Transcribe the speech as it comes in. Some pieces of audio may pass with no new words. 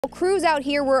Crews out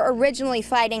here were originally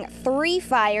fighting 3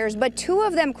 fires, but 2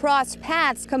 of them crossed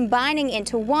paths, combining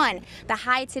into one. The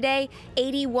high today,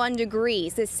 81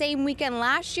 degrees. The same weekend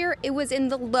last year, it was in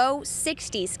the low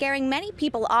 60s, scaring many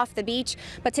people off the beach.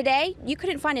 But today, you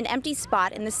couldn't find an empty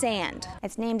spot in the sand.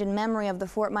 It's named in memory of the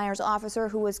Fort Myers officer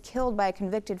who was killed by a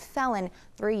convicted felon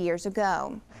 3 years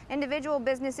ago. Individual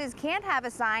businesses can't have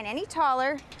a sign any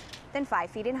taller than 5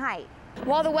 feet in height.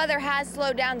 While the weather has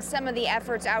slowed down some of the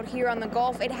efforts out here on the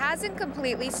Gulf, it hasn't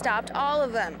completely stopped all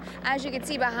of them. As you can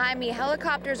see behind me,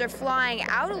 helicopters are flying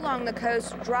out along the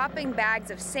coast, dropping bags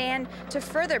of sand to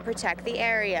further protect the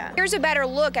area. Here's a better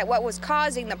look at what was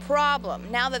causing the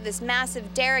problem. Now that this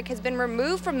massive derrick has been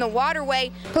removed from the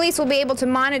waterway, police will be able to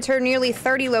monitor nearly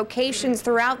 30 locations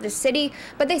throughout the city,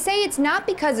 but they say it's not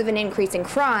because of an increase in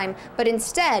crime, but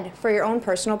instead for your own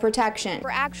personal protection.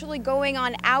 We're actually going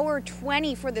on hour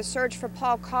 20 for the search for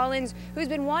Paul Collins, who's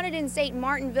been wanted in St.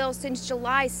 Martinville since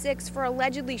July 6 for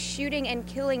allegedly shooting and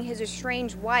killing his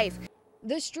estranged wife.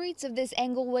 The streets of this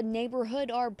Englewood neighborhood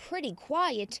are pretty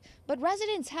quiet, but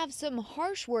residents have some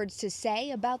harsh words to say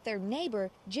about their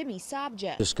neighbor, Jimmy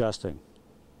Sabja. Disgusting.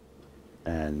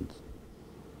 And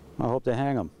I hope they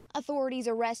hang him. Authorities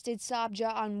arrested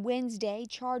Sabja on Wednesday,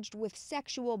 charged with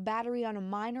sexual battery on a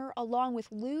minor along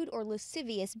with lewd or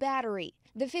lascivious battery.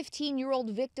 The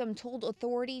 15-year-old victim told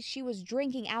authorities she was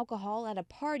drinking alcohol at a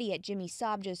party at Jimmy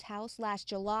Sabja's house last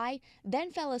July,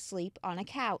 then fell asleep on a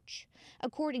couch.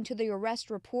 According to the arrest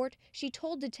report, she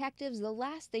told detectives the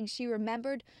last thing she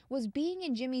remembered was being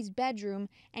in Jimmy's bedroom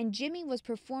and Jimmy was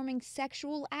performing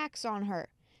sexual acts on her.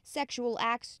 Sexual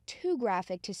acts too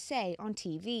graphic to say on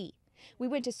TV. We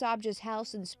went to Sabja's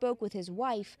house and spoke with his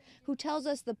wife, who tells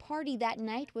us the party that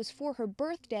night was for her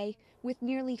birthday with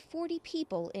nearly 40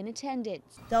 people in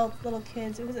attendance. Adults, little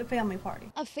kids, it was a family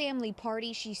party. A family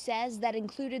party, she says, that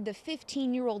included the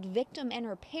 15-year-old victim and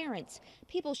her parents,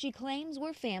 people she claims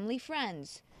were family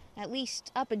friends. At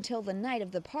least up until the night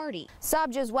of the party.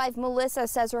 Sabja's wife, Melissa,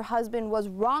 says her husband was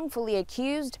wrongfully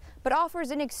accused, but offers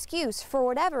an excuse for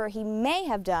whatever he may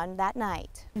have done that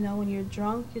night. You know, when you're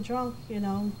drunk, you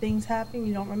know, things happen,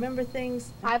 you don't remember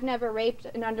things. I've never raped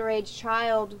an underage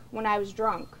child when I was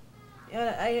drunk.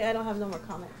 I don't have no more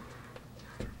comment.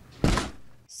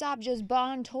 Sabja's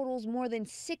bond totals more than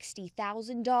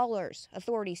 $60,000.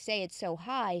 Authorities say it's so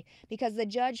high because the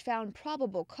judge found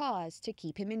probable cause to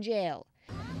keep him in jail.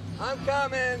 I'm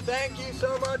coming. Thank you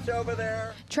so much over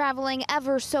there. Traveling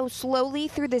ever so slowly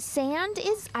through the sand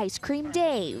is Ice Cream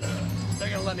Dave. They're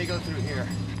going to let me go through here.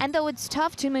 And though it's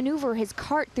tough to maneuver his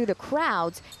cart through the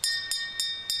crowds,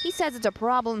 he says it's a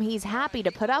problem he's happy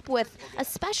to put up with,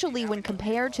 especially when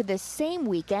compared to this same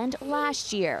weekend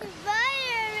last year.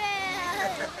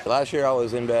 Last year I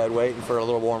was in bed waiting for a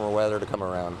little warmer weather to come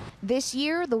around. This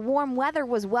year, the warm weather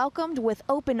was welcomed with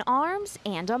open arms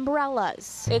and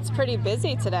umbrellas. It's pretty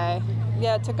busy today.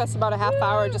 Yeah, it took us about a half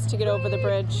hour just to get over the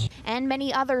bridge. And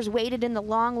many others waited in the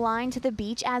long line to the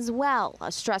beach as well.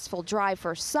 A stressful drive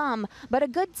for some, but a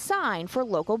good sign for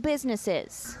local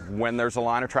businesses. When there's a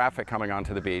line of traffic coming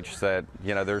onto the beach, that,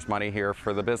 you know, there's money here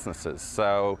for the businesses.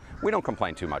 So we don't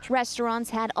complain too much.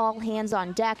 Restaurants had all hands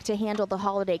on deck to handle the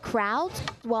holiday crowds,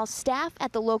 while staff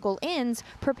at the local inns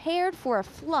prepared for a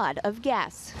flood of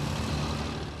guests.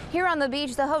 Here on the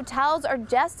beach, the hotels are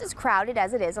just as crowded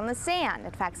as it is on the sand.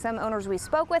 In fact, some owners we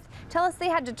spoke with tell us they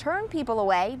had to turn people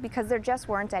away because there just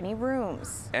weren't any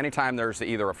rooms. Anytime there's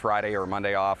either a Friday or a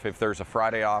Monday off, if there's a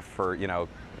Friday off for, you know,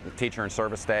 teacher and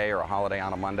service day or a holiday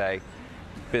on a Monday,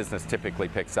 business typically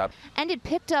picks up. And it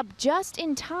picked up just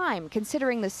in time,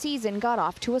 considering the season got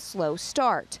off to a slow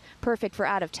start. Perfect for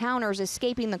out-of-towners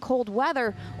escaping the cold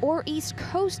weather or East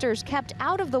Coasters kept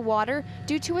out of the water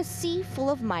due to a sea full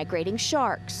of migrating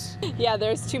sharks. Yeah,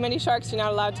 there's too many sharks. You're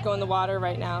not allowed to go in the water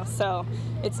right now, so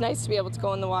it's nice to be able to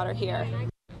go in the water here.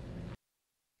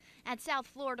 At South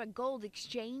Florida Gold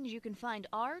Exchange, you can find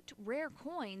art, rare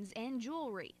coins, and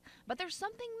jewelry. But there's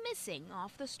something missing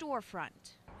off the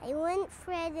storefront. I want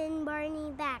Fred and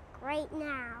Barney back right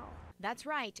now. That's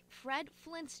right, Fred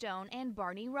Flintstone and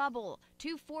Barney Rubble.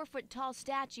 2 4-foot-tall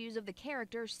statues of the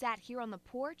characters sat here on the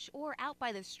porch or out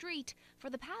by the street for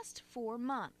the past 4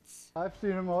 months. I've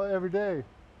seen them all every day.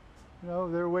 You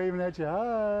know, they're waving at you,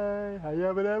 hi,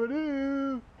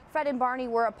 hi-yabba-dabba-doo. Fred and Barney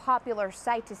were a popular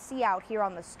sight to see out here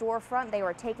on the storefront. They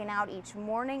were taken out each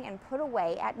morning and put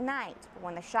away at night. But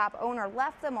when the shop owner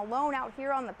left them alone out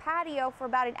here on the patio for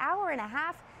about an hour and a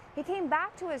half, he came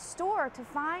back to his store to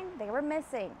find they were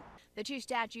missing. The two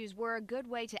statues were a good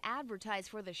way to advertise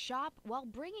for the shop while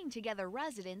bringing together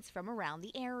residents from around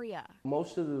the area.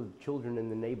 Most of the children in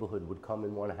the neighborhood would come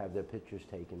and want to have their pictures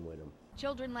taken with them.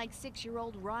 Children like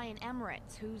 6-year-old Ryan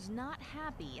Emirates, who's not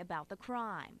happy about the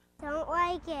crime. Don't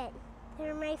like it.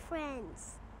 They're my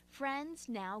friends. Friends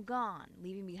now gone,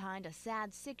 leaving behind a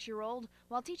sad 6-year-old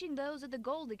while teaching those at the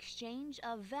Gold Exchange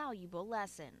a valuable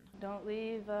lesson. Don't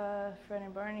leave Fred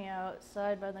and Barney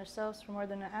outside by themselves for more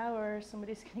than an hour.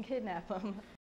 Somebody's going to kidnap them.